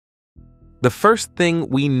The first thing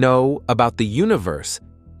we know about the universe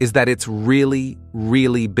is that it's really,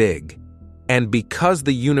 really big. And because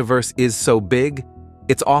the universe is so big,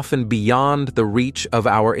 it's often beyond the reach of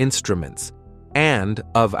our instruments and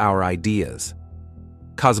of our ideas.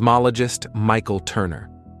 Cosmologist Michael Turner.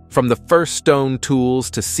 From the first stone tools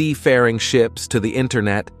to seafaring ships to the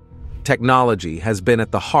internet, technology has been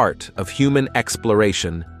at the heart of human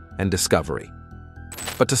exploration and discovery.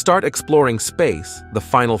 But to start exploring space, the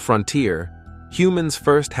final frontier, humans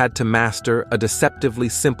first had to master a deceptively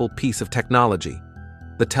simple piece of technology: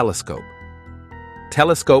 the telescope.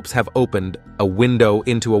 Telescopes have opened a window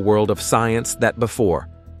into a world of science that before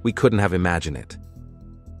we couldn't have imagined it.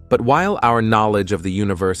 But while our knowledge of the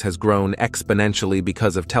universe has grown exponentially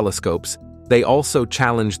because of telescopes, they also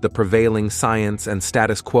challenged the prevailing science and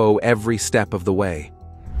status quo every step of the way.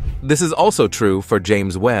 This is also true for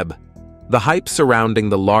James Webb. The hype surrounding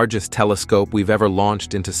the largest telescope we've ever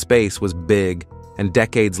launched into space was big and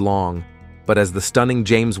decades long, but as the stunning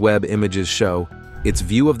James Webb images show, its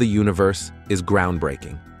view of the universe is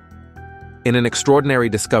groundbreaking. In an extraordinary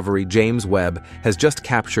discovery, James Webb has just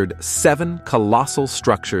captured 7 colossal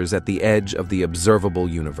structures at the edge of the observable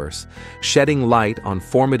universe, shedding light on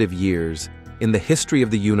formative years in the history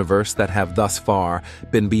of the universe that have thus far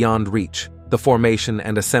been beyond reach, the formation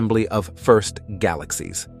and assembly of first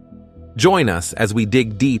galaxies. Join us as we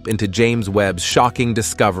dig deep into James Webb's shocking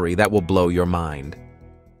discovery that will blow your mind.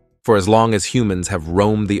 For as long as humans have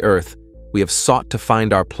roamed the Earth, we have sought to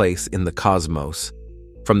find our place in the cosmos.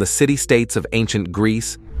 From the city-states of ancient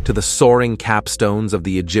Greece to the soaring capstones of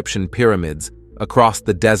the Egyptian pyramids, across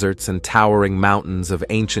the deserts and towering mountains of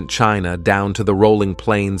ancient China down to the rolling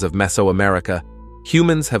plains of Mesoamerica,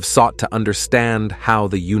 humans have sought to understand how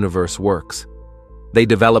the universe works. They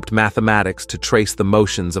developed mathematics to trace the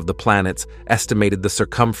motions of the planets, estimated the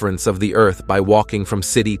circumference of the Earth by walking from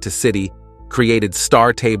city to city, created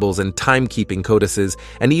star tables and timekeeping codices,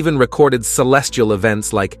 and even recorded celestial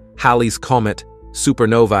events like Halley's Comet,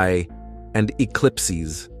 supernovae, and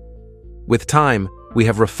eclipses. With time, we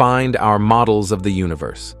have refined our models of the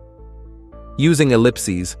universe. Using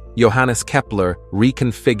ellipses, Johannes Kepler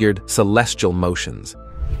reconfigured celestial motions.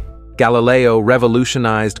 Galileo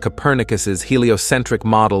revolutionized Copernicus's heliocentric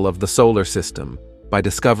model of the solar system by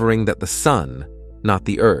discovering that the sun, not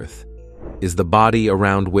the Earth, is the body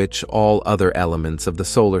around which all other elements of the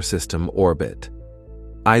solar system orbit.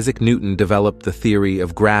 Isaac Newton developed the theory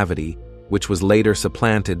of gravity, which was later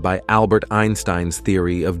supplanted by Albert Einstein's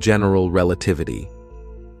theory of general relativity.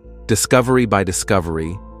 Discovery by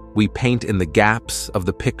discovery, we paint in the gaps of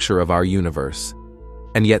the picture of our universe,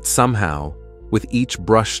 and yet somehow, with each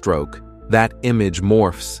brushstroke, that image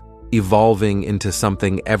morphs, evolving into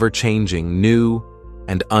something ever-changing, new,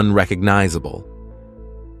 and unrecognizable.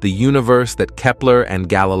 The universe that Kepler and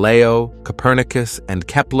Galileo, Copernicus and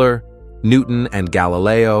Kepler, Newton and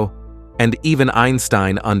Galileo, and even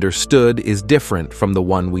Einstein understood is different from the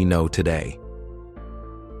one we know today.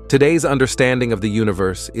 Today's understanding of the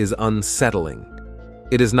universe is unsettling.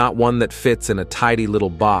 It is not one that fits in a tidy little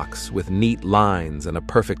box with neat lines and a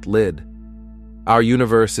perfect lid. Our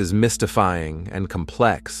universe is mystifying and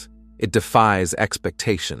complex. It defies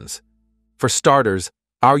expectations. For starters,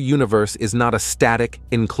 our universe is not a static,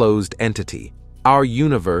 enclosed entity. Our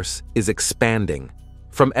universe is expanding.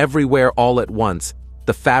 From everywhere all at once,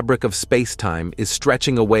 the fabric of space-time is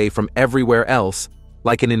stretching away from everywhere else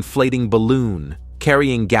like an inflating balloon,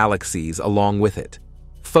 carrying galaxies along with it.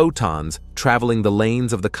 Photons traveling the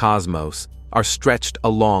lanes of the cosmos are stretched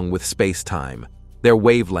along with space-time, their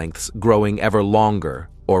wavelengths growing ever longer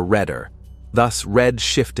or redder, thus red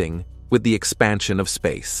shifting with the expansion of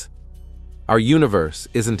space. Our universe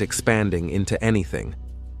isn't expanding into anything.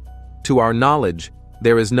 To our knowledge,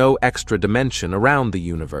 there is no extra dimension around the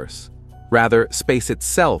universe. Rather, space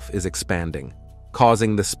itself is expanding,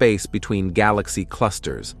 causing the space between galaxy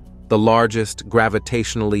clusters, the largest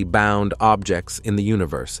gravitationally bound objects in the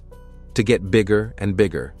universe, to get bigger and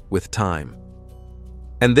bigger with time.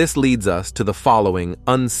 And this leads us to the following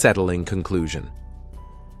unsettling conclusion.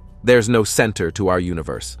 There's no center to our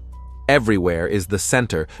universe. Everywhere is the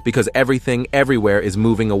center because everything everywhere is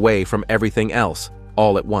moving away from everything else,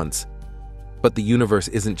 all at once. But the universe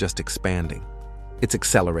isn't just expanding, it's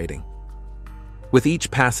accelerating. With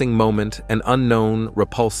each passing moment, an unknown,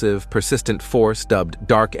 repulsive, persistent force dubbed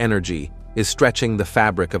dark energy is stretching the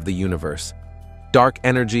fabric of the universe. Dark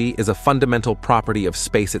energy is a fundamental property of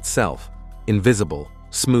space itself, invisible,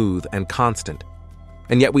 smooth, and constant,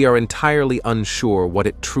 and yet we are entirely unsure what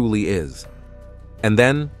it truly is. And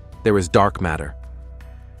then there is dark matter,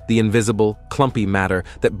 the invisible, clumpy matter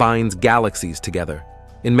that binds galaxies together.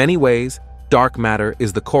 In many ways, Dark matter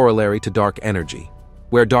is the corollary to dark energy.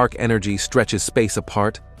 Where dark energy stretches space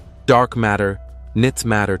apart, dark matter knits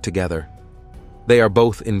matter together. They are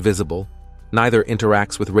both invisible, neither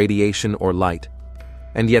interacts with radiation or light,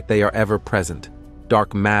 and yet they are ever present,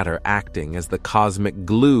 dark matter acting as the cosmic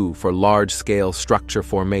glue for large-scale structure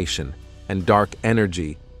formation, and dark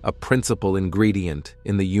energy a principal ingredient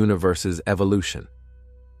in the universe's evolution.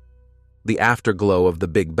 The afterglow of the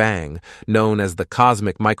Big Bang, known as the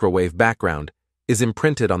cosmic microwave background, is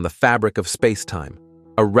imprinted on the fabric of space-time,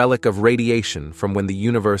 a relic of radiation from when the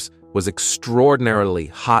universe was extraordinarily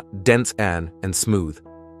hot, dense, and smooth.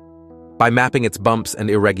 By mapping its bumps and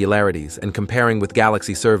irregularities and comparing with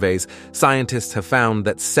galaxy surveys, scientists have found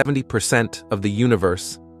that 70% of the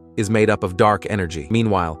universe is made up of dark energy.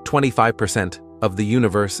 Meanwhile, 25% of the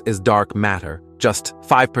universe is dark matter. Just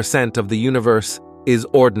 5% of the universe is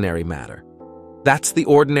ordinary matter. That's the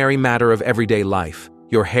ordinary matter of everyday life.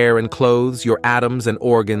 Your hair and clothes, your atoms and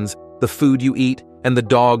organs, the food you eat and the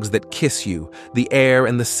dogs that kiss you, the air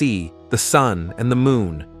and the sea, the sun and the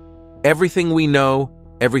moon. Everything we know,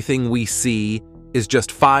 everything we see, is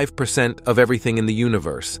just 5% of everything in the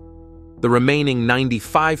universe. The remaining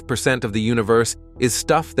 95% of the universe is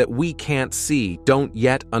stuff that we can't see, don't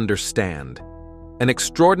yet understand. An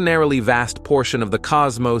extraordinarily vast portion of the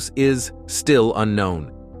cosmos is still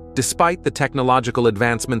unknown. Despite the technological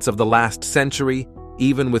advancements of the last century,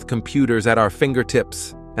 even with computers at our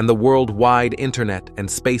fingertips and the worldwide internet and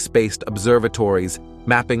space-based observatories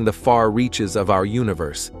mapping the far reaches of our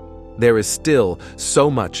universe, there is still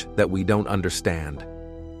so much that we don't understand.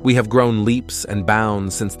 We have grown leaps and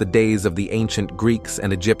bounds since the days of the ancient Greeks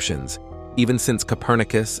and Egyptians, even since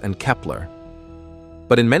Copernicus and Kepler.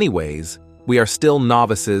 But in many ways, we are still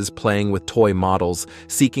novices playing with toy models,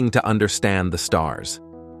 seeking to understand the stars.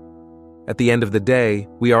 At the end of the day,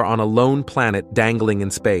 we are on a lone planet dangling in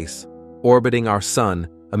space, orbiting our sun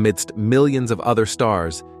amidst millions of other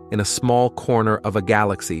stars in a small corner of a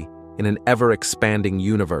galaxy in an ever-expanding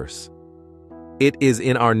universe. It is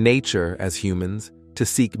in our nature as humans to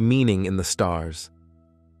seek meaning in the stars.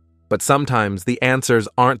 But sometimes the answers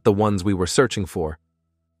aren't the ones we were searching for.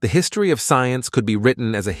 The history of science could be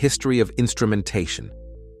written as a history of instrumentation.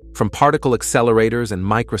 From particle accelerators and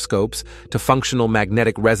microscopes to functional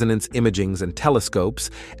magnetic resonance imagings and telescopes,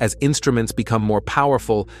 as instruments become more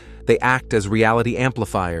powerful, they act as reality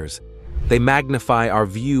amplifiers. They magnify our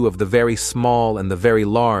view of the very small and the very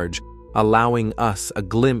large, allowing us a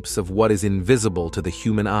glimpse of what is invisible to the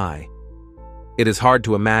human eye. It is hard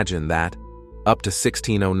to imagine that, up to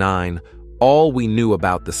 1609, all we knew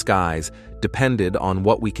about the skies depended on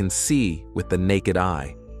what we can see with the naked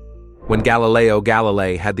eye. When Galileo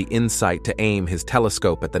Galilei had the insight to aim his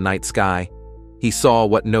telescope at the night sky, he saw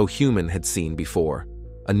what no human had seen before,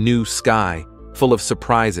 a new sky full of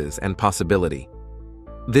surprises and possibility.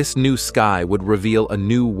 This new sky would reveal a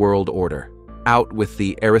new world order, out with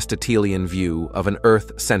the Aristotelian view of an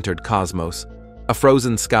Earth-centered cosmos, a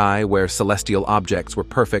frozen sky where celestial objects were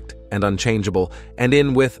perfect and unchangeable, and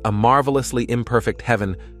in with a marvelously imperfect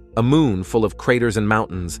heaven, a moon full of craters and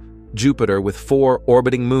mountains, Jupiter with 4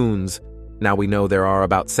 orbiting moons, now we know there are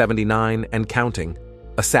about 79 and counting,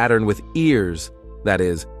 a Saturn with ears, that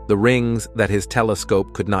is, the rings that his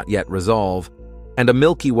telescope could not yet resolve, and a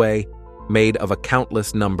Milky Way made of a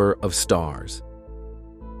countless number of stars.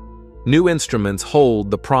 New instruments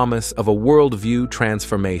hold the promise of a worldview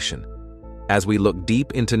transformation. As we look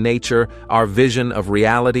deep into nature, our vision of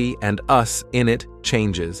reality and us in it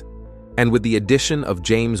changes. And with the addition of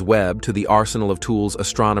James Webb to the arsenal of tools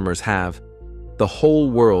astronomers have, the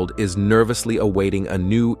whole world is nervously awaiting a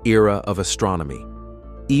new era of astronomy.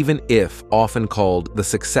 Even if often called the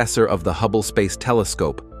successor of the Hubble Space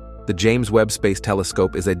Telescope, the James Webb Space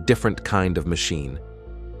Telescope is a different kind of machine.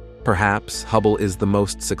 Perhaps Hubble is the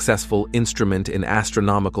most successful instrument in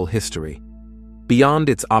astronomical history. Beyond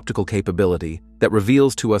its optical capability that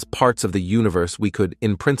reveals to us parts of the universe we could,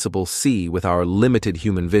 in principle, see with our limited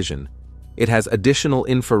human vision, it has additional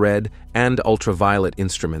infrared and ultraviolet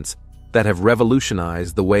instruments that have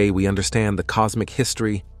revolutionized the way we understand the cosmic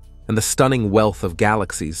history and the stunning wealth of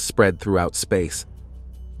galaxies spread throughout space.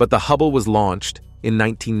 But the Hubble was launched in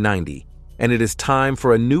 1990, and it is time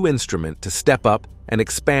for a new instrument to step up and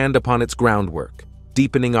expand upon its groundwork,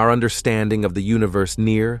 deepening our understanding of the universe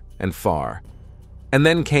near and far. And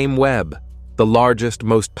then came Webb. The largest,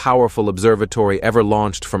 most powerful observatory ever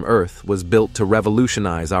launched from Earth was built to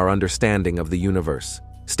revolutionize our understanding of the universe.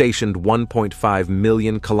 Stationed 1.5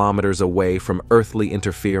 million kilometers away from earthly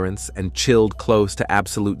interference and chilled close to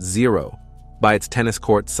absolute zero by its tennis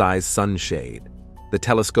court-sized sunshade, the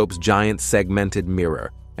telescope's giant segmented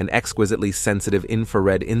mirror and exquisitely sensitive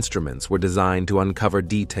infrared instruments were designed to uncover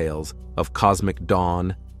details of cosmic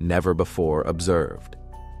dawn never before observed.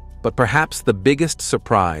 But perhaps the biggest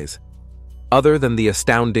surprise, other than the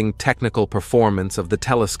astounding technical performance of the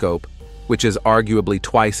telescope, which is arguably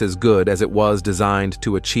twice as good as it was designed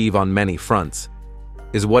to achieve on many fronts,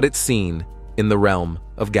 is what it's seen in the realm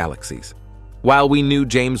of galaxies. While we knew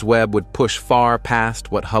James Webb would push far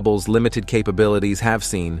past what Hubble's limited capabilities have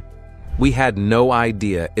seen, we had no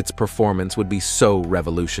idea its performance would be so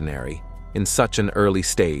revolutionary in such an early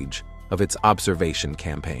stage of its observation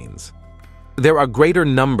campaigns. There are greater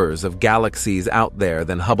numbers of galaxies out there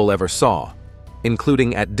than Hubble ever saw,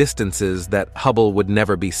 including at distances that Hubble would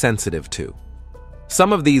never be sensitive to.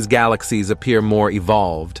 Some of these galaxies appear more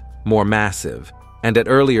evolved, more massive, and at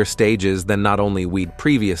earlier stages than not only we'd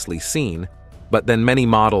previously seen, but than many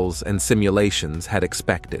models and simulations had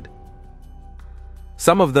expected.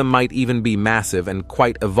 Some of them might even be massive and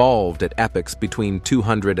quite evolved at epochs between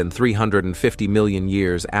 200 and 350 million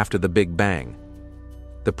years after the Big Bang.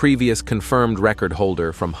 The previous confirmed record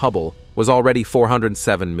holder from Hubble was already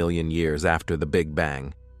 407 million years after the Big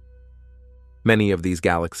Bang. Many of these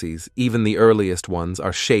galaxies, even the earliest ones,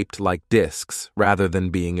 are shaped like disks rather than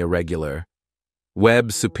being irregular.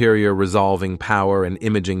 Webb's superior resolving power and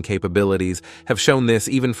imaging capabilities have shown this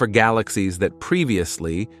even for galaxies that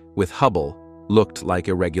previously, with Hubble, looked like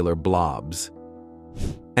irregular blobs.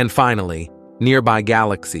 And finally, nearby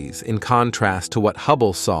galaxies, in contrast to what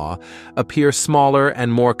Hubble saw, appear smaller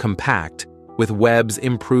and more compact with Webb's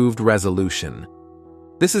improved resolution.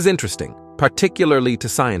 This is interesting, particularly to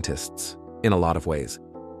scientists, in a lot of ways.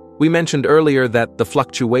 We mentioned earlier that the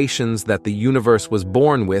fluctuations that the universe was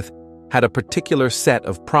born with had a particular set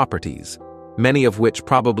of properties, many of which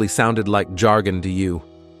probably sounded like jargon to you.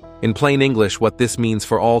 In plain English, what this means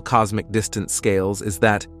for all cosmic distance scales is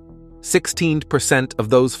that 16% of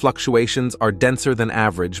those fluctuations are denser than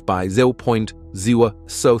average by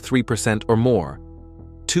 0.03% or more.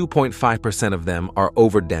 2.5% of them are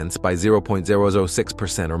overdense by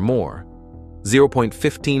 0.006% or more.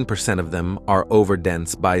 0.15% of them are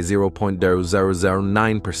overdense by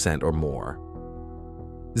 0.0009% or more.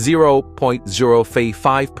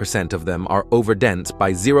 0.055% of them are overdense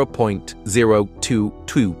by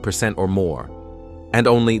 0.022% or more, and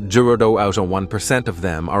only 0.01% of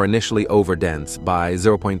them are initially overdense by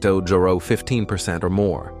 0.0015% or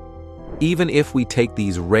more. Even if we take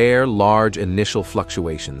these rare, large initial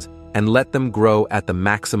fluctuations and let them grow at the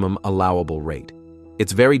maximum allowable rate,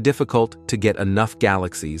 it's very difficult to get enough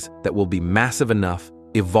galaxies that will be massive enough,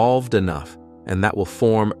 evolved enough, and that will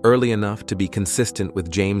form early enough to be consistent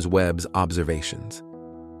with James Webb's observations.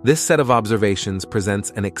 This set of observations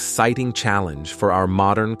presents an exciting challenge for our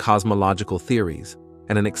modern cosmological theories,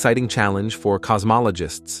 and an exciting challenge for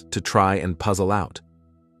cosmologists to try and puzzle out.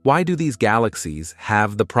 Why do these galaxies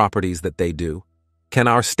have the properties that they do? Can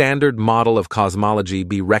our standard model of cosmology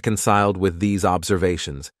be reconciled with these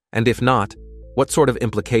observations? And if not, what sort of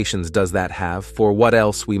implications does that have for what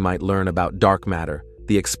else we might learn about dark matter,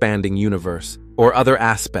 the expanding universe, or other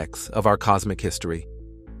aspects of our cosmic history?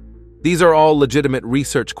 These are all legitimate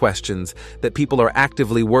research questions that people are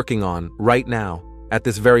actively working on right now, at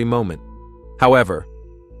this very moment. However,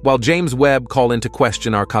 while James Webb called into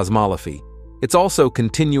question our cosmology, it's also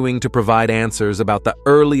continuing to provide answers about the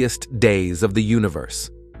earliest days of the universe.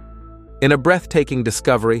 In a breathtaking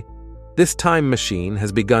discovery, this time machine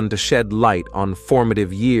has begun to shed light on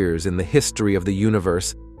formative years in the history of the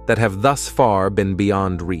universe that have thus far been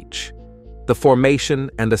beyond reach: the formation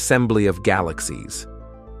and assembly of galaxies.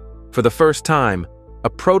 For the first time, a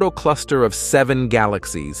protocluster of 7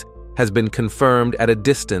 galaxies has been confirmed at a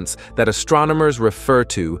distance that astronomers refer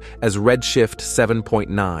to as redshift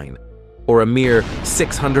 7.9, or a mere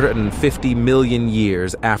 650 million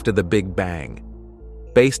years after the Big Bang.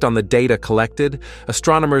 Based on the data collected,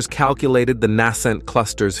 astronomers calculated the nascent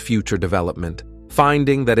cluster's future development,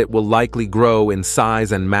 finding that it will likely grow in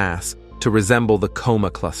size and mass to resemble the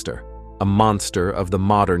Coma cluster, a monster of the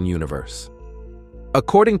modern universe.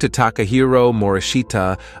 According to Takahiro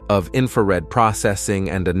Morishita of Infrared Processing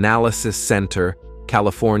and Analysis Center,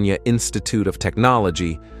 California Institute of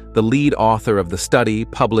Technology, the lead author of the study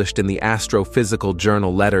published in the astrophysical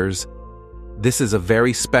journal Letters, this is a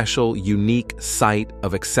very special, unique site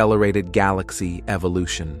of accelerated galaxy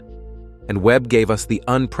evolution. And Webb gave us the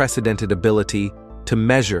unprecedented ability to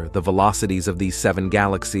measure the velocities of these 7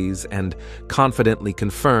 galaxies and confidently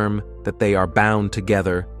confirm that they are bound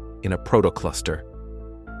together in a protocluster.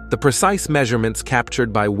 The precise measurements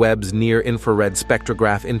captured by Webb's near-infrared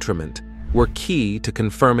spectrograph instrument were key to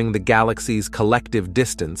confirming the galaxy's collective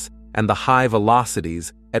distance and the high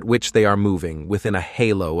velocities at which they are moving within a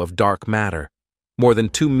halo of dark matter, more than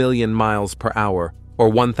 2 million miles per hour or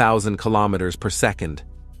 1,000 kilometers per second.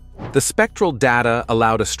 The spectral data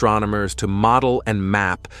allowed astronomers to model and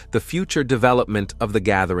map the future development of the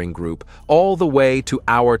gathering group all the way to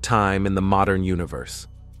our time in the modern universe.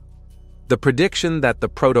 The prediction that the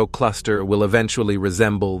protocluster will eventually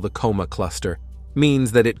resemble the Coma cluster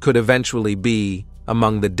means that it could eventually be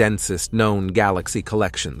among the densest known galaxy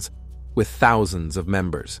collections, with thousands of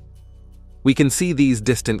members. We can see these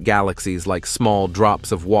distant galaxies like small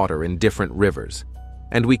drops of water in different rivers,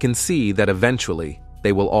 and we can see that eventually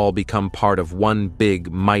they will all become part of one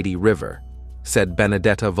big, mighty river, said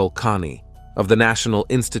Benedetta Vulcani of the National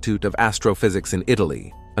Institute of Astrophysics in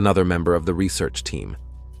Italy, another member of the research team.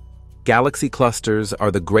 Galaxy clusters are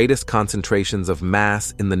the greatest concentrations of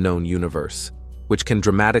mass in the known universe, which can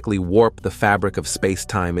dramatically warp the fabric of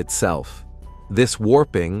space-time itself. This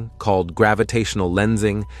warping, called gravitational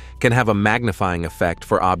lensing, can have a magnifying effect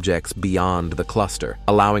for objects beyond the cluster,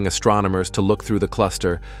 allowing astronomers to look through the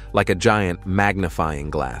cluster like a giant magnifying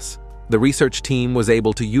glass. The research team was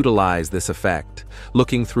able to utilize this effect,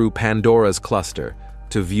 looking through Pandora's cluster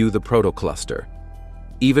to view the protocluster.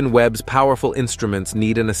 Even Webb's powerful instruments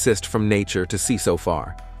need an assist from nature to see so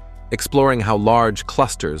far. Exploring how large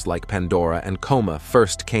clusters like Pandora and Coma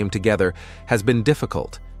first came together has been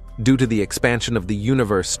difficult, due to the expansion of the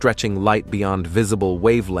universe stretching light beyond visible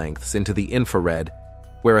wavelengths into the infrared,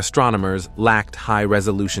 where astronomers lacked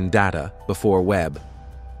high-resolution data before Webb.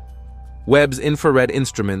 Webb's infrared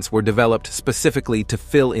instruments were developed specifically to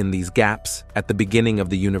fill in these gaps at the beginning of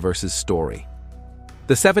the universe's story.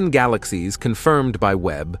 The 7 galaxies confirmed by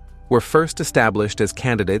Webb were first established as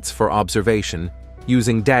candidates for observation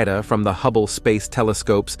using data from the Hubble Space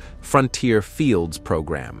Telescope's Frontier Fields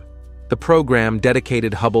program. The program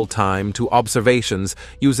dedicated Hubble time to observations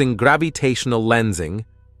using gravitational lensing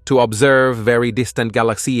to observe very distant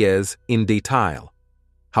galaxies in detail.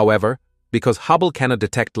 However, because Hubble cannot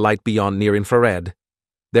detect light beyond near-infrared,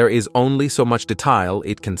 there is only so much detail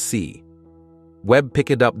it can see. Webb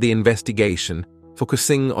picked up the investigation,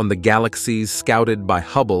 focusing on the galaxies scouted by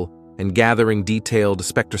Hubble and gathering detailed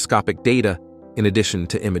spectroscopic data in addition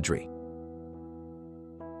to imagery.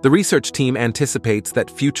 The research team anticipates that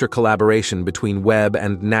future collaboration between Webb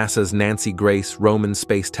and NASA's Nancy Grace Roman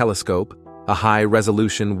Space Telescope, a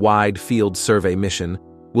high-resolution wide-field survey mission,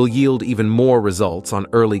 will yield even more results on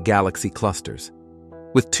early galaxy clusters.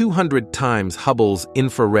 With 200 times Hubble's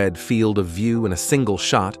infrared field of view in a single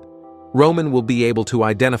shot, Roman will be able to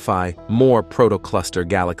identify more protocluster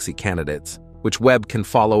galaxy candidates, which Webb can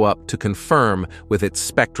follow up to confirm with its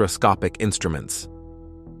spectroscopic instruments.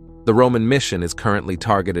 The Roman mission is currently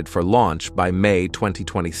targeted for launch by May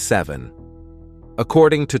 2027.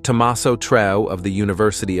 According to Tommaso Treu of the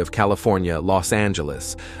University of California, Los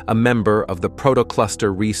Angeles, a member of the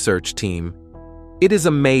protocluster research team, it is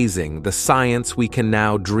amazing the science we can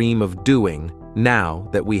now dream of doing now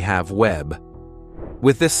that we have Webb.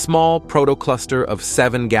 With this small protocluster of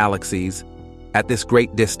 7 galaxies, at this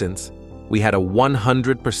great distance, we had a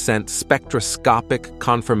 100% spectroscopic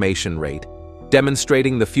confirmation rate,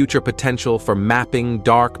 demonstrating the future potential for mapping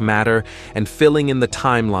dark matter and filling in the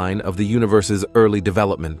timeline of the universe's early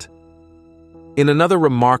development. In another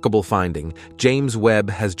remarkable finding, James Webb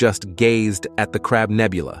has just gazed at the Crab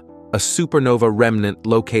Nebula, a supernova remnant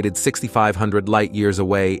located 6,500 light-years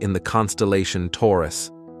away in the constellation Taurus.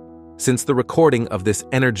 Since the recording of this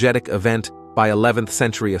energetic event by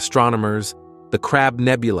 11th-century astronomers, the Crab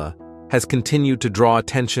Nebula has continued to draw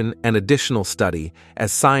attention and additional study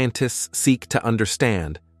as scientists seek to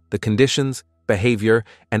understand the conditions, behavior,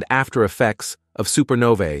 and after-effects of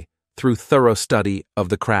supernovae through thorough study of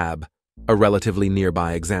the Crab, a relatively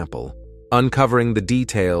nearby example. Uncovering the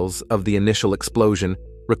details of the initial explosion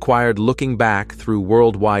required looking back through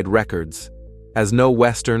worldwide records, as no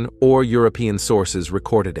Western or European sources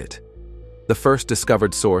recorded it. The first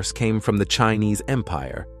discovered source came from the Chinese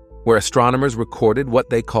Empire, where astronomers recorded what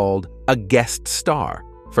they called a guest star,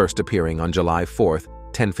 first appearing on July 4,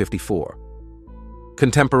 1054.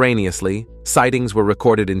 Contemporaneously, sightings were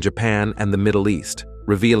recorded in Japan and the Middle East,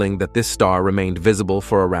 revealing that this star remained visible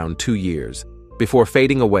for around 2 years, before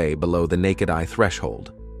fading away below the naked eye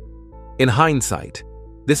threshold. In hindsight,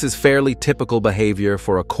 this is fairly typical behavior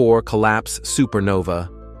for a core collapse supernova,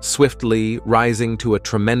 swiftly rising to a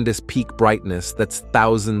tremendous peak brightness that's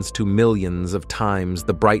thousands to millions of times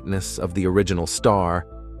the brightness of the original star,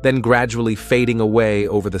 then gradually fading away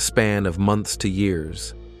over the span of months to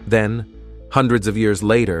years. Then, hundreds of years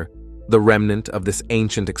later, the remnant of this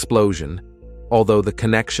ancient explosion, although the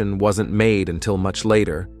connection wasn't made until much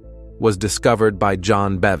later, was discovered by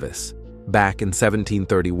John Bevis back in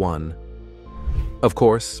 1731. Of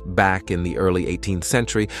course, back in the early 18th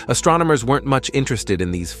century, astronomers weren't much interested in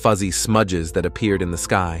these fuzzy smudges that appeared in the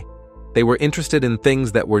sky. They were interested in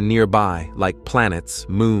things that were nearby, like planets,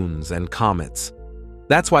 moons, and comets.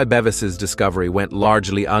 That's why Bevis's discovery went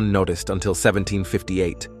largely unnoticed until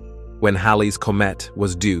 1758, when Halley's comet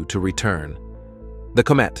was due to return. The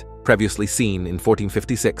comet, previously seen in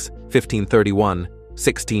 1456, 1531,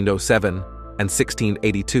 1607, and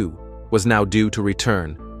 1682, was now due to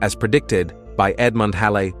return, as predicted by Edmund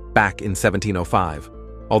Halley back in 1705,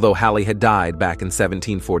 although Halley had died back in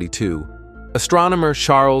 1742. Astronomer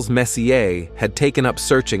Charles Messier had taken up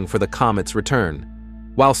searching for the comet's return.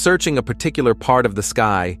 While searching a particular part of the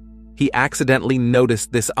sky, he accidentally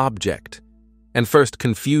noticed this object, and first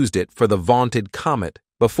confused it for the vaunted comet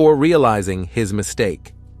before realizing his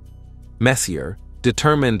mistake. Messier,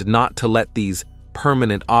 determined not to let these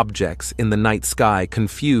permanent objects in the night sky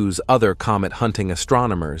confuse other comet-hunting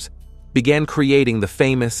astronomers, began creating the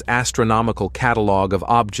famous astronomical catalog of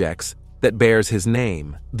objects that bears his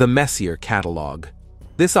name, the Messier Catalog.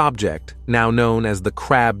 This object, now known as the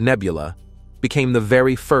Crab Nebula, became the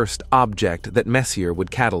very first object that Messier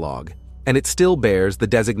would catalog, and it still bears the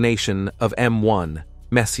designation of M1,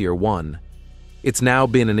 Messier 1. It's now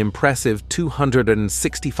been an impressive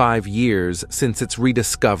 265 years since its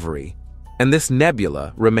rediscovery, and this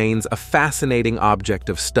nebula remains a fascinating object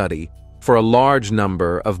of study for a large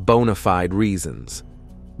number of bona fide reasons,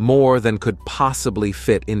 more than could possibly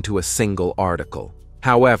fit into a single article.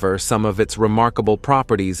 However, some of its remarkable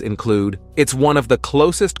properties include: it's one of the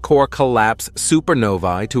closest core collapse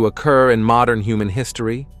supernovae to occur in modern human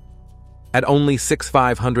history. At only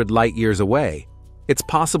 6,500 light-years away, it's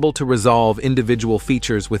possible to resolve individual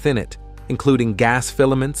features within it, including gas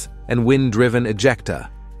filaments and wind-driven ejecta.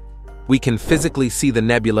 We can physically see the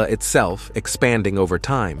nebula itself expanding over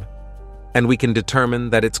time, and we can determine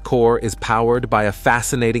that its core is powered by a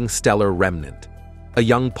fascinating stellar remnant, a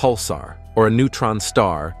young pulsar or a neutron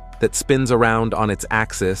star that spins around on its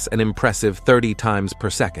axis an impressive 30 times per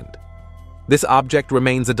second. This object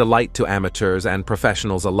remains a delight to amateurs and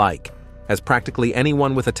professionals alike, as practically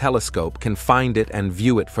anyone with a telescope can find it and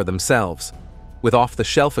view it for themselves. With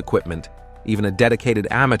off-the-shelf equipment, even a dedicated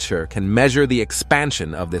amateur can measure the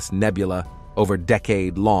expansion of this nebula over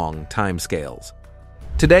decade-long timescales.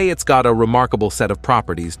 Today, it's got a remarkable set of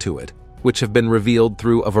properties to it, which have been revealed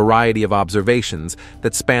through a variety of observations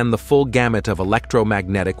that span the full gamut of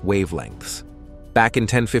electromagnetic wavelengths. Back in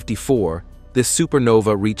 1054, this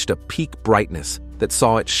supernova reached a peak brightness that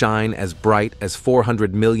saw it shine as bright as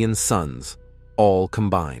 400 million suns, all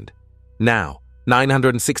combined. Now,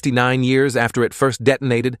 969 years after it first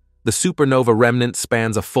detonated, the supernova remnant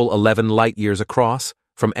spans a full 11 light-years across,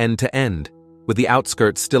 from end to end, with the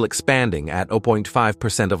outskirts still expanding at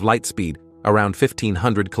 0.5% of light speed, around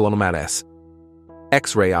 1,500 kilometers.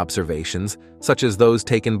 X-ray observations, such as those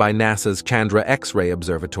taken by NASA's Chandra X-ray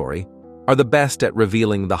Observatory, are the best at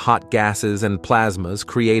revealing the hot gases and plasmas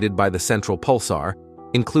created by the central pulsar,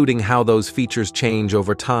 including how those features change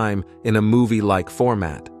over time in a movie-like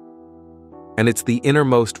format. And it's the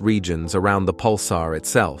innermost regions around the pulsar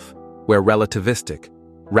itself, where relativistic,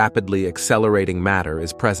 rapidly accelerating matter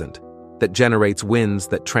is present, that generates winds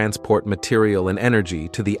that transport material and energy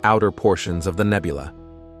to the outer portions of the nebula,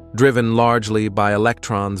 driven largely by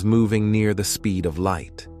electrons moving near the speed of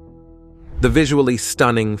light. The visually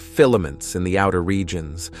stunning filaments in the outer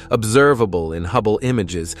regions, observable in Hubble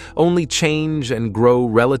images, only change and grow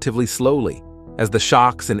relatively slowly, as the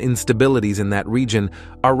shocks and instabilities in that region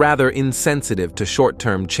are rather insensitive to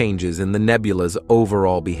short-term changes in the nebula's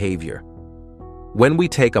overall behavior. When we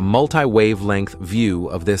take a multi-wavelength view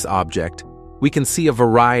of this object, we can see a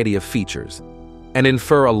variety of features and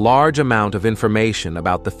infer a large amount of information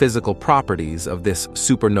about the physical properties of this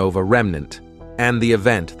supernova remnant and the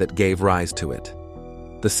event that gave rise to it.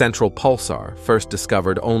 The central pulsar, first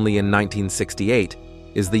discovered only in 1968,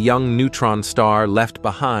 is the young neutron star left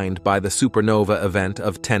behind by the supernova event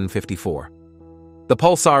of 1054. The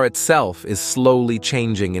pulsar itself is slowly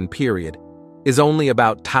changing in period, is only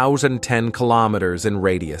about 1,010 kilometers in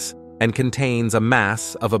radius, and contains a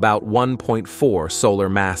mass of about 1.4 solar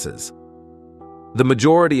masses. The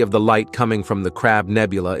majority of the light coming from the Crab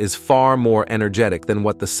Nebula is far more energetic than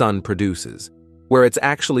what the Sun produces, where it's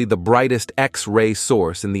actually the brightest X-ray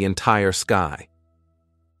source in the entire sky.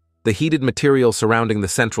 The heated material surrounding the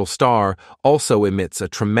central star also emits a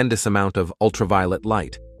tremendous amount of ultraviolet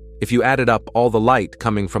light. If you added up all the light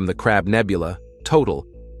coming from the Crab Nebula, total,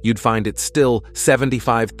 you'd find it still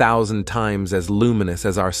 75,000 times as luminous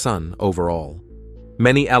as our Sun overall.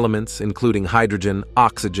 Many elements, including hydrogen,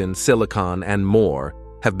 oxygen, silicon, and more,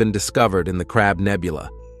 have been discovered in the Crab Nebula,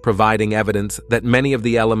 providing evidence that many of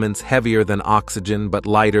the elements heavier than oxygen but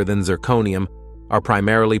lighter than zirconium are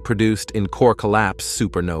primarily produced in core collapse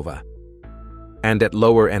supernova. And at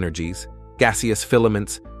lower energies, gaseous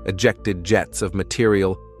filaments, ejected jets of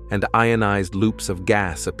material, and ionized loops of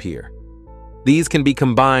gas appear. These can be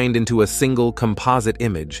combined into a single composite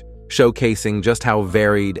image, showcasing just how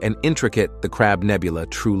varied and intricate the Crab Nebula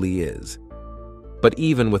truly is. But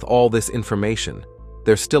even with all this information,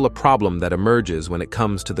 there's still a problem that emerges when it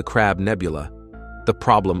comes to the Crab Nebula: the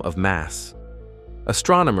problem of mass.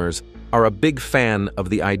 Astronomers are a big fan of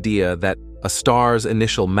the idea that a star's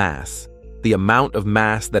initial mass, the amount of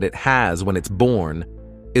mass that it has when it's born,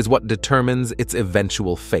 is what determines its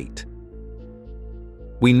eventual fate.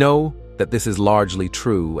 We know that this is largely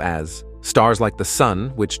true, as stars like the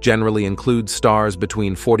Sun, which generally includes stars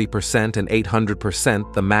between 40% and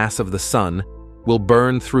 800% the mass of the Sun, will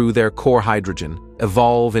burn through their core hydrogen,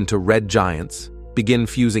 evolve into red giants, begin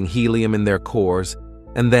fusing helium in their cores,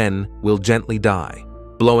 and then will gently die,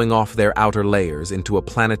 blowing off their outer layers into a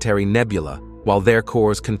planetary nebula while their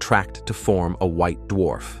cores contract to form a white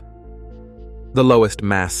dwarf. The lowest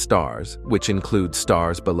mass stars, which include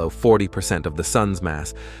stars below 40% of the Sun's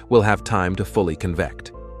mass, will have time to fully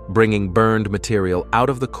convect, bringing burned material out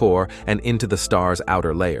of the core and into the star's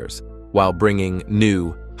outer layers, while bringing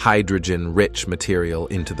new, hydrogen-rich material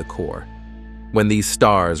into the core. When these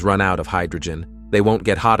stars run out of hydrogen, they won't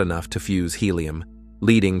get hot enough to fuse helium,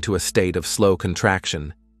 leading to a state of slow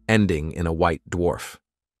contraction, ending in a white dwarf.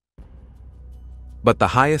 But the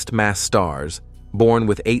highest mass stars, born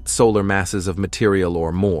with 8 solar masses of material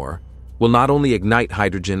or more, will not only ignite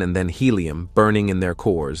hydrogen and then helium burning in their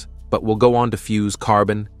cores, but will go on to fuse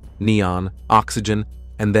carbon, neon, oxygen,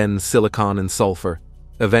 and then silicon and sulfur,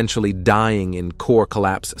 eventually dying in core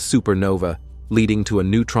collapse supernova, leading to a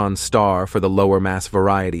neutron star for the lower mass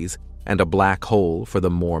varieties and a black hole for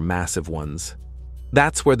the more massive ones.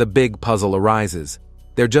 That's where the big puzzle arises.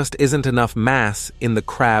 There just isn't enough mass in the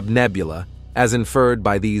Crab Nebula, as inferred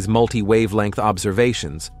by these multi-wavelength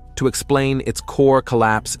observations, to explain its core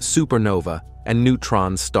collapse supernova and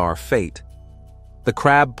neutron star fate. The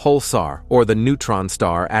Crab pulsar, or the neutron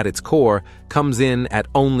star at its core, comes in at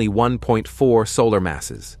only 1.4 solar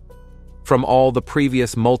masses. From all the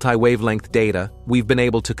previous multi-wavelength data, we've been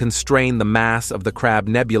able to constrain the mass of the Crab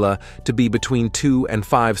Nebula to be between 2 and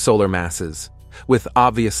 5 solar masses, with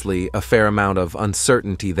obviously a fair amount of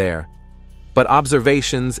uncertainty there. But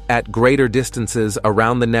observations at greater distances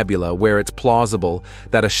around the nebula, where it's plausible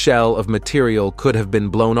that a shell of material could have been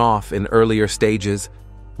blown off in earlier stages,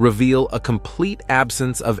 reveal a complete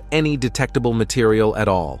absence of any detectable material at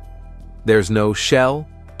all. There's no shell,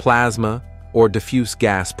 plasma, or diffuse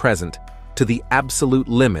gas present, to the absolute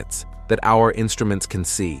limits that our instruments can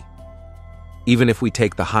see. Even if we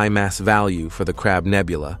take the high mass value for the Crab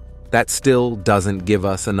Nebula, that still doesn't give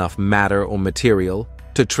us enough matter or material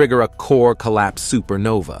to trigger a core collapse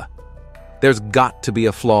supernova. There's got to be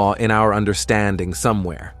a flaw in our understanding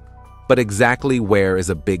somewhere, but exactly where is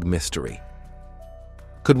a big mystery.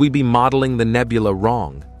 Could we be modeling the nebula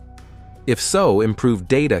wrong? If so, improved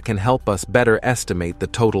data can help us better estimate the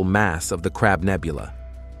total mass of the Crab Nebula.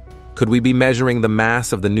 Could we be measuring the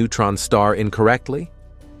mass of the neutron star incorrectly?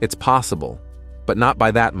 It's possible, but not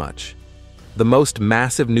by that much. The most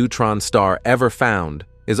massive neutron star ever found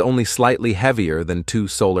is only slightly heavier than 2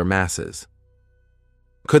 solar masses.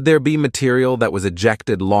 Could there be material that was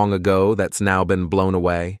ejected long ago that's now been blown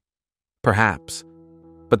away? Perhaps,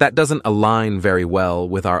 but that doesn't align very well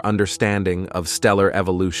with our understanding of stellar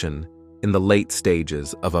evolution in the late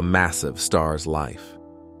stages of a massive star's life.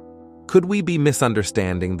 Could we be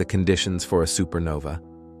misunderstanding the conditions for a supernova?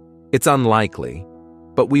 It's unlikely,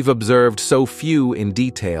 but we've observed so few in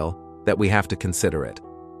detail that we have to consider it.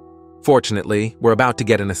 Fortunately, we're about to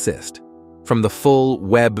get an assist from the full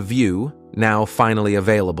Webb view, now finally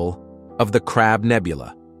available, of the Crab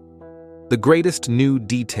Nebula. The greatest new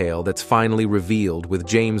detail that's finally revealed with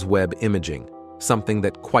James Webb imaging, something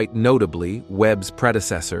that quite notably Webb's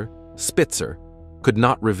predecessor, Spitzer, could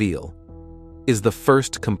not reveal, is the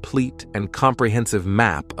first complete and comprehensive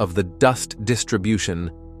map of the dust distribution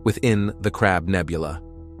within the Crab Nebula.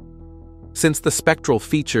 Since the spectral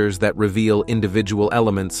features that reveal individual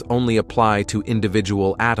elements only apply to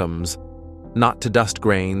individual atoms, not to dust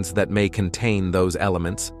grains that may contain those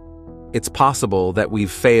elements, it's possible that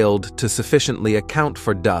we've failed to sufficiently account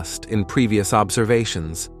for dust in previous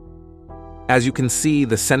observations. As you can see,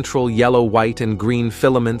 the central yellow, white, and green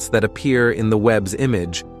filaments that appear in the Webb's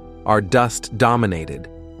image are dust-dominated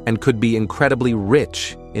and could be incredibly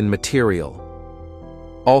rich in material.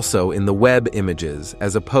 Also, in the Webb images,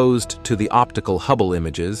 as opposed to the optical Hubble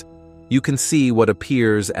images, you can see what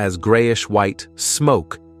appears as grayish-white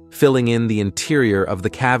smoke filling in the interior of the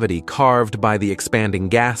cavity carved by the expanding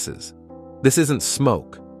gases. This isn't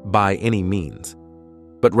smoke, by any means,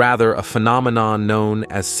 but rather a phenomenon known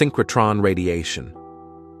as synchrotron radiation,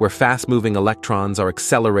 where fast-moving electrons are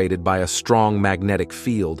accelerated by a strong magnetic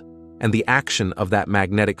field, and the action of that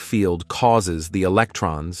magnetic field causes the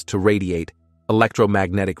electrons to radiate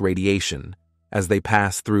electromagnetic radiation as they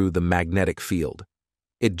pass through the magnetic field.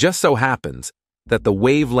 It just so happens that the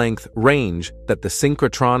wavelength range that the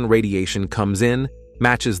synchrotron radiation comes in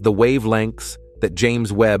matches the wavelengths that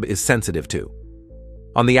James Webb is sensitive to.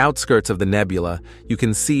 On the outskirts of the nebula, you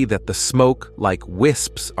can see that the smoke-like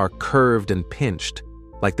wisps are curved and pinched,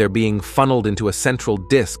 like they're being funneled into a central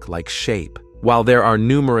disc-like shape. While there are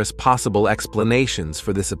numerous possible explanations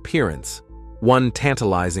for this appearance, one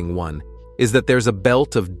tantalizing one is that there's a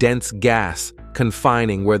belt of dense gas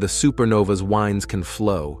confining where the supernova's winds can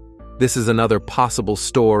flow. This is another possible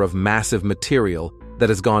store of massive material that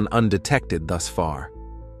has gone undetected thus far.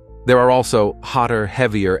 There are also hotter,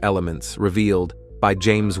 heavier elements revealed by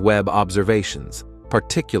James Webb observations,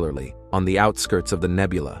 particularly on the outskirts of the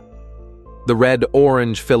nebula. The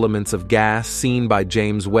red-orange filaments of gas seen by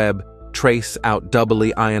James Webb trace out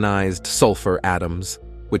doubly ionized sulfur atoms,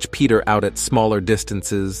 which peter out at smaller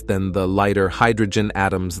distances than the lighter hydrogen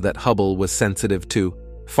atoms that Hubble was sensitive to,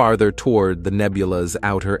 farther toward the nebula's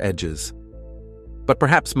outer edges. But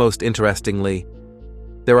perhaps most interestingly,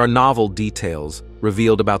 there are novel details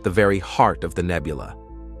revealed about the very heart of the nebula,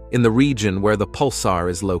 in the region where the pulsar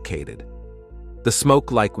is located. The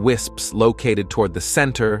smoke-like wisps located toward the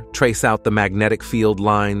center trace out the magnetic field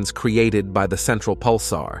lines created by the central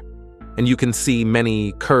pulsar, and you can see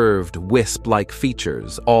many curved, wisp-like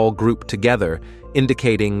features all grouped together,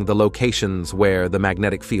 indicating the locations where the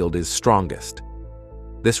magnetic field is strongest.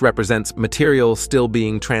 This represents material still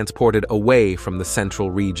being transported away from the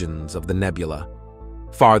central regions of the nebula,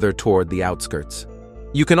 farther toward the outskirts.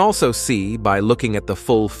 You can also see, by looking at the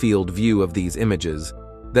full field view of these images,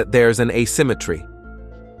 that there's an asymmetry.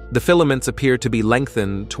 The filaments appear to be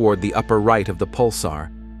lengthened toward the upper right of the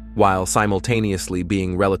pulsar, while simultaneously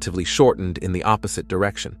being relatively shortened in the opposite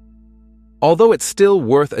direction. Although it's still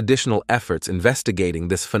worth additional efforts investigating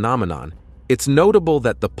this phenomenon, it's notable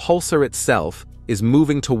that the pulsar itself is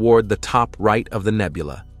moving toward the top right of the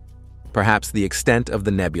nebula. Perhaps the extent of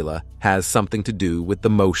the nebula has something to do with the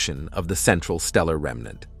motion of the central stellar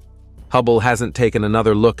remnant. Hubble hasn't taken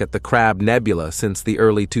another look at the Crab Nebula since the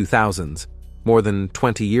early 2000s, more than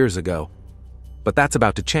 20 years ago. But that's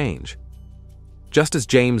about to change. Just as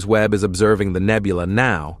James Webb is observing the nebula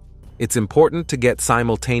now, it's important to get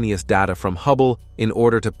simultaneous data from Hubble in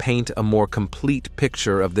order to paint a more complete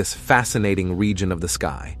picture of this fascinating region of the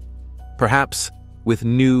sky. Perhaps, with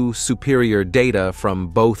new, superior data from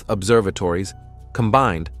both observatories,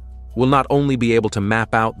 combined, we'll not only be able to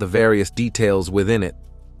map out the various details within it,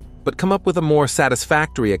 but come up with a more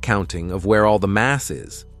satisfactory accounting of where all the mass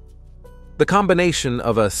is. The combination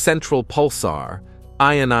of a central pulsar,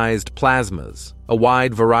 ionized plasmas, a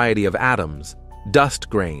wide variety of atoms, dust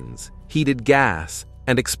grains, heated gas,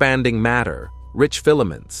 and expanding matter, rich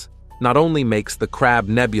filaments, not only makes the Crab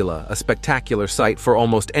Nebula a spectacular sight for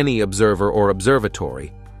almost any observer or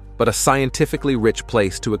observatory, but a scientifically rich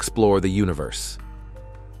place to explore the universe.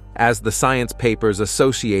 As the science papers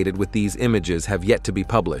associated with these images have yet to be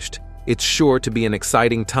published, it's sure to be an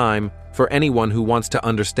exciting time for anyone who wants to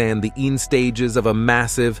understand the stages of a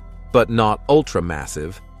massive, but not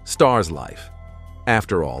ultra-massive, star's life.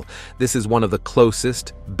 After all, this is one of the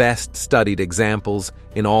closest, best-studied examples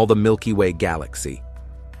in all the Milky Way galaxy.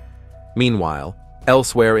 Meanwhile,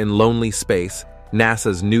 elsewhere in lonely space,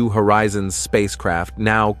 NASA's New Horizons spacecraft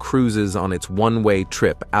now cruises on its one-way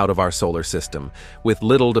trip out of our solar system, with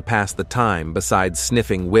little to pass the time besides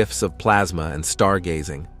sniffing whiffs of plasma and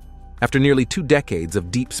stargazing. After nearly 2 decades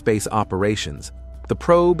of deep space operations, the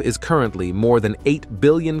probe is currently more than 8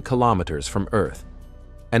 billion kilometers from Earth.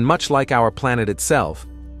 And much like our planet itself,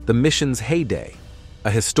 the mission's heyday,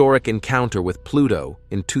 a historic encounter with Pluto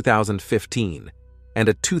in 2015, and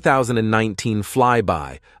a 2019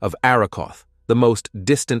 flyby of Arrokoth, the most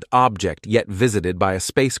distant object yet visited by a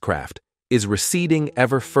spacecraft, is receding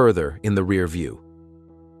ever further in the rear view.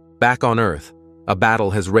 Back on Earth, a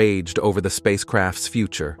battle has raged over the spacecraft's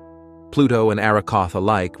future. Pluto and Arrokoth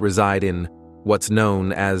alike reside in what's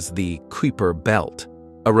known as the Kuiper Belt,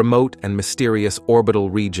 a remote and mysterious orbital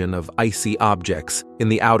region of icy objects in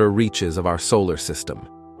the outer reaches of our solar system.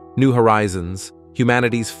 New Horizons,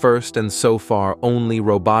 humanity's first and so far only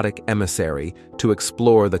robotic emissary to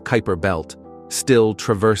explore the Kuiper Belt, still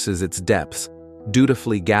traverses its depths,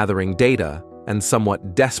 dutifully gathering data and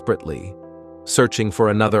somewhat desperately searching for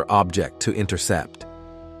another object to intercept.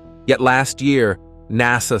 Yet last year,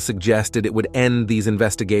 NASA suggested it would end these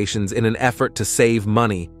investigations in an effort to save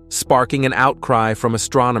money, sparking an outcry from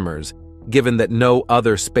astronomers, given that no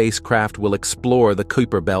other spacecraft will explore the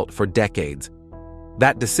Kuiper Belt for decades.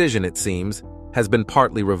 That decision, it seems, has been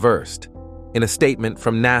partly reversed. In a statement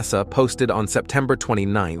from NASA posted on September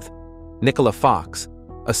 29th, Nicola Fox,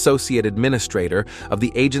 Associate Administrator of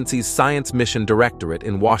the agency's Science Mission Directorate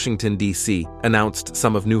in Washington, D.C., announced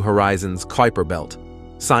some of New Horizons' Kuiper Belt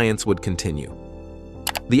science would continue.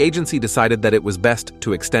 The agency decided that it was best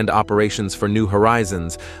to extend operations for New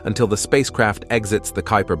Horizons until the spacecraft exits the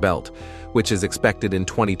Kuiper Belt, which is expected in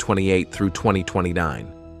 2028 through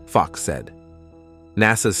 2029, Fox said.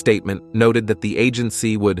 NASA's statement noted that the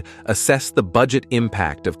agency would assess the budget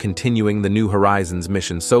impact of continuing the New Horizons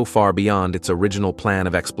mission so far beyond its original plan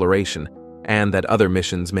of exploration, and that other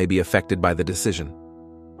missions may be affected by the decision.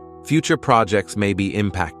 Future projects may be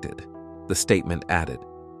impacted, the statement added.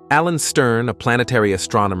 Alan Stern, a planetary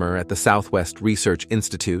astronomer at the Southwest Research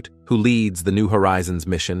Institute, who leads the New Horizons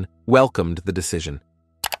mission, welcomed the decision.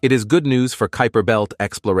 It is good news for Kuiper Belt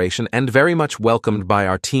exploration and very much welcomed by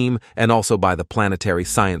our team and also by the planetary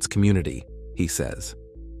science community, he says.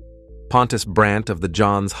 Pontus Brandt of the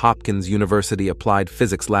Johns Hopkins University Applied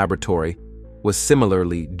Physics Laboratory was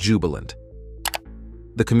similarly jubilant.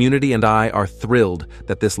 The community and I are thrilled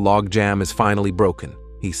that this logjam is finally broken,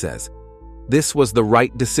 he says. This was the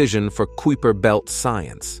right decision for Kuiper Belt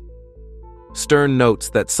science. Stern notes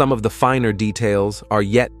that some of the finer details are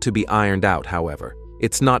yet to be ironed out, however.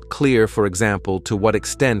 It's not clear, for example, to what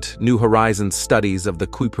extent New Horizons studies of the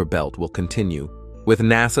Kuiper Belt will continue, with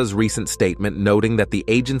NASA's recent statement noting that the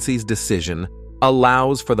agency's decision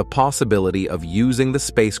allows for the possibility of using the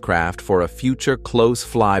spacecraft for a future close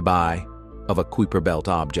flyby of a Kuiper Belt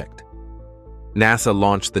object. NASA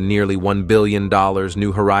launched the nearly $1 billion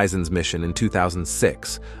New Horizons mission in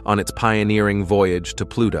 2006 on its pioneering voyage to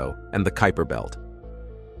Pluto and the Kuiper Belt.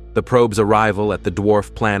 The probe's arrival at the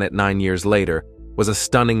dwarf planet 9 years later was a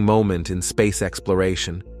stunning moment in space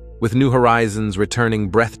exploration, with New Horizons returning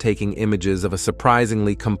breathtaking images of a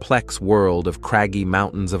surprisingly complex world of craggy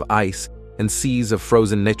mountains of ice and seas of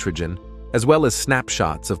frozen nitrogen, as well as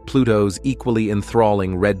snapshots of Pluto's equally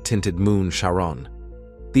enthralling red-tinted moon Charon.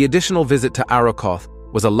 The additional visit to Arrokoth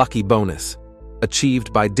was a lucky bonus,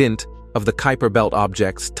 achieved by dint of the Kuiper Belt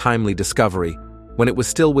object's timely discovery, when it was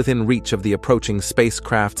still within reach of the approaching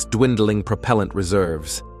spacecraft's dwindling propellant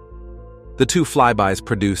reserves. The two flybys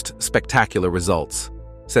produced spectacular results,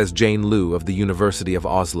 says Jane Liu of the University of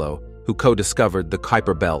Oslo, who co-discovered the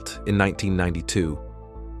Kuiper Belt in 1992.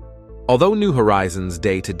 Although New Horizons'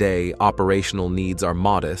 day-to-day operational needs are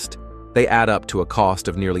modest, they add up to a cost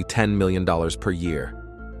of nearly $10 million per year.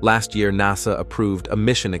 Last year, NASA approved a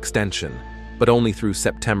mission extension, but only through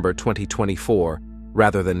September 2024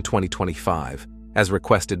 rather than 2025, as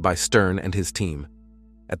requested by Stern and his team.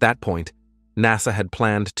 At that point, NASA had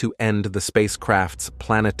planned to end the spacecraft's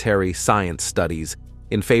planetary science studies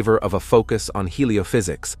in favor of a focus on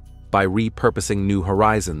heliophysics by repurposing New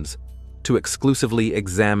Horizons to exclusively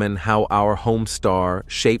examine how our home star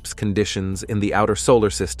shapes conditions in the outer solar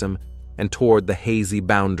system and toward the hazy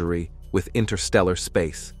boundary with interstellar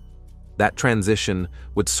space. That transition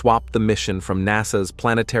would swap the mission from NASA's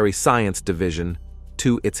Planetary Science Division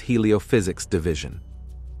to its Heliophysics Division.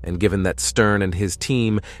 And given that Stern and his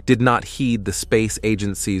team did not heed the space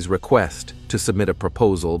agency's request to submit a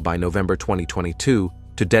proposal by November 2022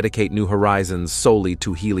 to dedicate New Horizons solely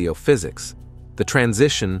to heliophysics, the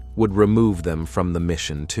transition would remove them from the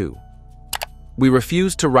mission too. We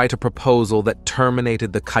refused to write a proposal that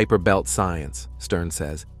terminated the Kuiper Belt science, Stern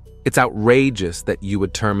says. It's outrageous that you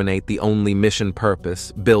would terminate the only mission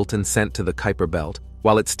purpose built and sent to the Kuiper Belt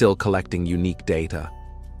while it's still collecting unique data.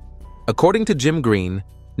 According to Jim Green,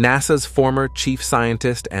 NASA's former chief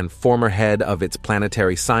scientist and former head of its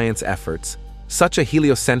planetary science efforts, such a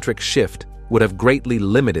heliocentric shift would have greatly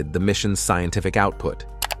limited the mission's scientific output.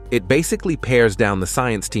 It basically pares down the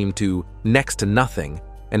science team to next to nothing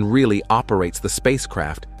and really operates the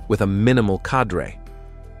spacecraft with a minimal cadre.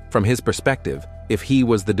 From his perspective, if he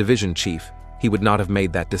was the division chief, he would not have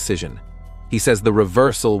made that decision. He says the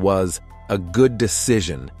reversal was a good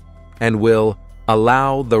decision and will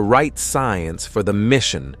allow the right science for the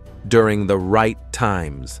mission during the right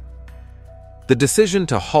times. The decision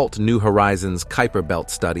to halt New Horizons' Kuiper Belt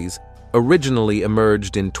studies originally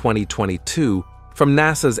emerged in 2022 from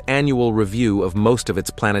NASA's annual review of most of its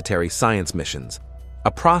planetary science missions,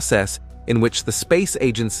 a process in which the space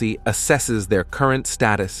agency assesses their current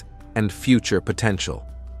status and future potential.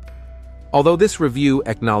 Although this review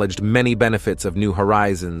acknowledged many benefits of New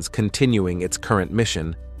Horizons continuing its current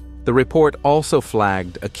mission, the report also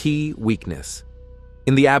flagged a key weakness.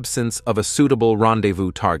 In the absence of a suitable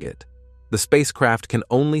rendezvous target, the spacecraft can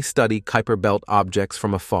only study Kuiper Belt objects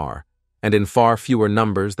from afar, and in far fewer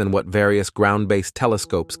numbers than what various ground-based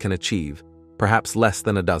telescopes can achieve, perhaps less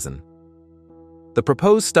than a dozen. The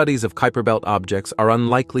proposed studies of Kuiper Belt objects are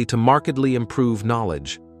unlikely to markedly improve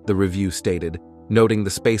knowledge, the review stated, noting the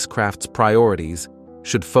spacecraft's priorities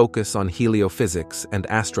should focus on heliophysics and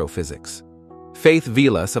astrophysics. Faith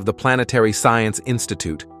Vilas of the Planetary Science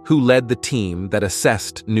Institute, who led the team that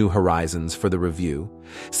assessed New Horizons for the review,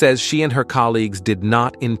 says she and her colleagues did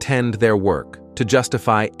not intend their work to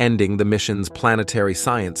justify ending the mission's planetary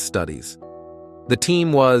science studies. The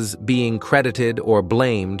team was being credited or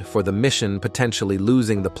blamed for the mission potentially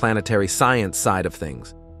losing the planetary science side of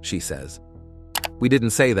things, she says. We didn't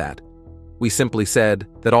say that. We simply said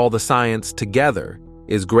that all the science together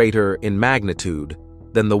is greater in magnitude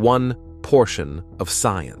than the one portion of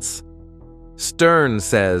science. Stern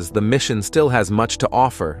says the mission still has much to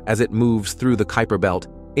offer as it moves through the Kuiper Belt,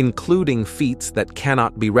 including feats that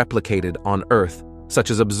cannot be replicated on Earth,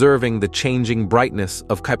 such as observing the changing brightness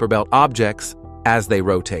of Kuiper Belt objects as they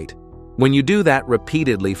rotate. When you do that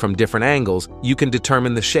repeatedly from different angles, you can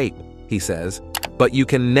determine the shape, he says, but you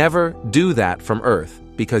can never do that from Earth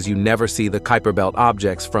because you never see the Kuiper Belt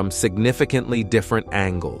objects from significantly different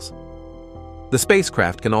angles. The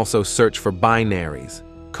spacecraft can also search for binaries,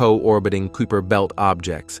 co-orbiting Kuiper Belt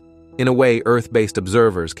objects, in a way Earth-based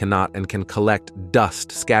observers cannot, and can collect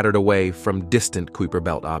dust scattered away from distant Kuiper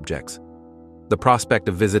Belt objects. The prospect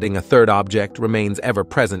of visiting a third object remains ever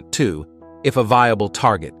present too, if a viable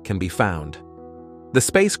target can be found. The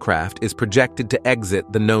spacecraft is projected to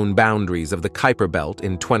exit the known boundaries of the Kuiper Belt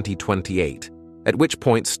in 2028, at which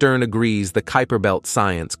point Stern agrees the Kuiper Belt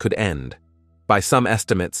science could end. By some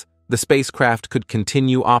estimates, the spacecraft could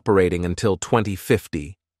continue operating until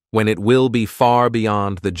 2050, when it will be far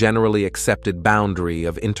beyond the generally accepted boundary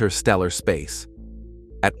of interstellar space.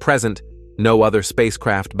 At present, no other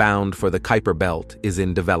spacecraft bound for the Kuiper Belt is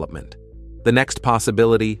in development. The next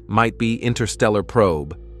possibility might be Interstellar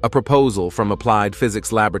Probe, a proposal from Applied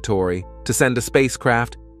Physics Laboratory to send a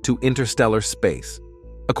spacecraft to interstellar space.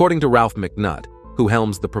 According to Ralph McNutt, who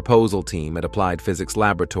helms the proposal team at Applied Physics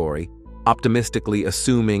Laboratory, optimistically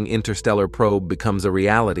assuming Interstellar Probe becomes a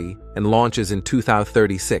reality and launches in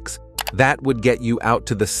 2036, that would get you out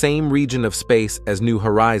to the same region of space as New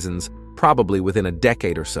Horizons, probably within a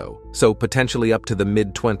decade or so potentially up to the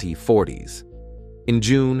mid-2040s. In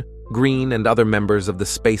June, Green and other members of the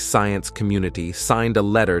space science community signed a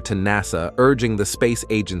letter to NASA urging the space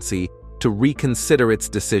agency to reconsider its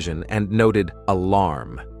decision and noted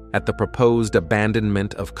alarm at the proposed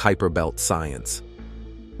abandonment of Kuiper Belt science.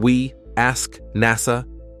 We ask NASA,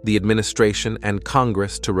 the administration, and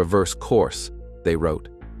Congress to reverse course, they wrote.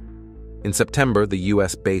 In September, the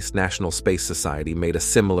US-based National Space Society made a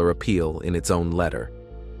similar appeal in its own letter.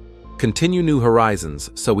 Continue New Horizons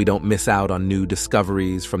so we don't miss out on new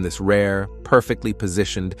discoveries from this rare, perfectly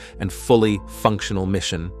positioned, and fully functional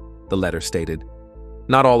mission, the letter stated.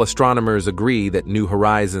 Not all astronomers agree that New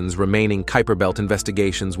Horizons' remaining Kuiper Belt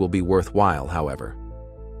investigations will be worthwhile, however.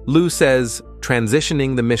 Liu says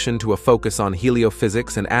transitioning the mission to a focus on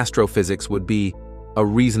heliophysics and astrophysics would be a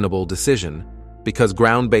reasonable decision because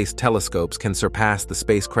ground-based telescopes can surpass the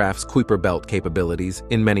spacecraft's Kuiper Belt capabilities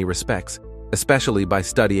in many respects, especially by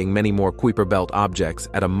studying many more Kuiper Belt objects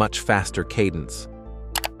at a much faster cadence.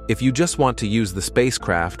 If you just want to use the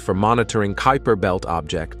spacecraft for monitoring Kuiper Belt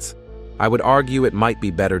objects, I would argue it might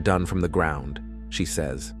be better done from the ground, she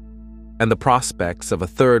says. And the prospects of a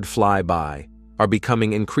third flyby are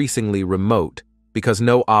becoming increasingly remote because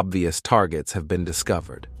no obvious targets have been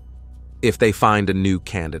discovered. If they find a new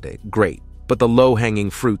candidate, great, but the low-hanging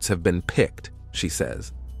fruits have been picked, she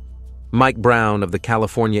says. Mike Brown of the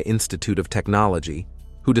California Institute of Technology,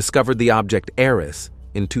 who discovered the object Eris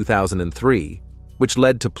in 2003, which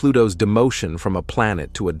led to Pluto's demotion from a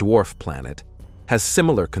planet to a dwarf planet, has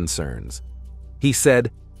similar concerns. He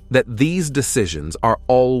said that these decisions are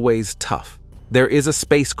always tough. There is a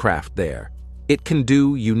spacecraft there. It can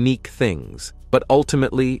do unique things, but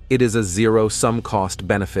ultimately it is a zero-sum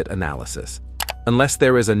cost-benefit analysis. Unless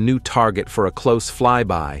there is a new target for a close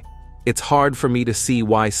flyby, it's hard for me to see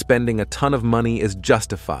why spending a ton of money is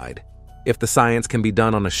justified. If the science can be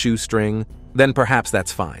done on a shoestring, then perhaps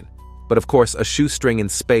that's fine. But of course, a shoestring in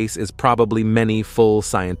space is probably many full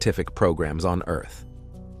scientific programs on Earth.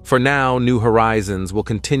 For now, New Horizons will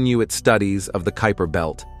continue its studies of the Kuiper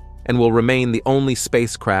Belt, and will remain the only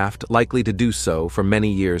spacecraft likely to do so for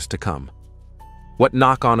many years to come. What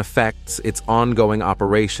knock-on effects its ongoing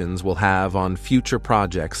operations will have on future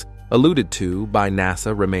projects alluded to by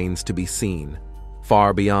NASA remains to be seen.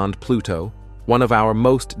 Far beyond Pluto, one of our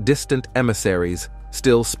most distant emissaries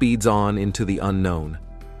still speeds on into the unknown.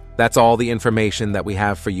 That's all the information that we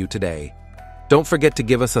have for you today. Don't forget to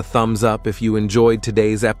give us a thumbs up if you enjoyed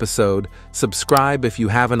today's episode, subscribe if you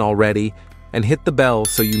haven't already, and hit the bell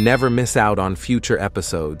so you never miss out on future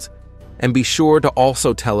episodes. And be sure to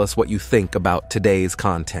also tell us what you think about today's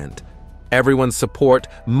content. Everyone's support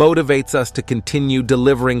motivates us to continue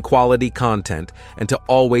delivering quality content and to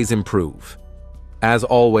always improve. As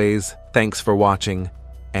always, thanks for watching,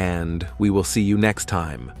 and we will see you next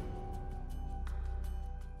time.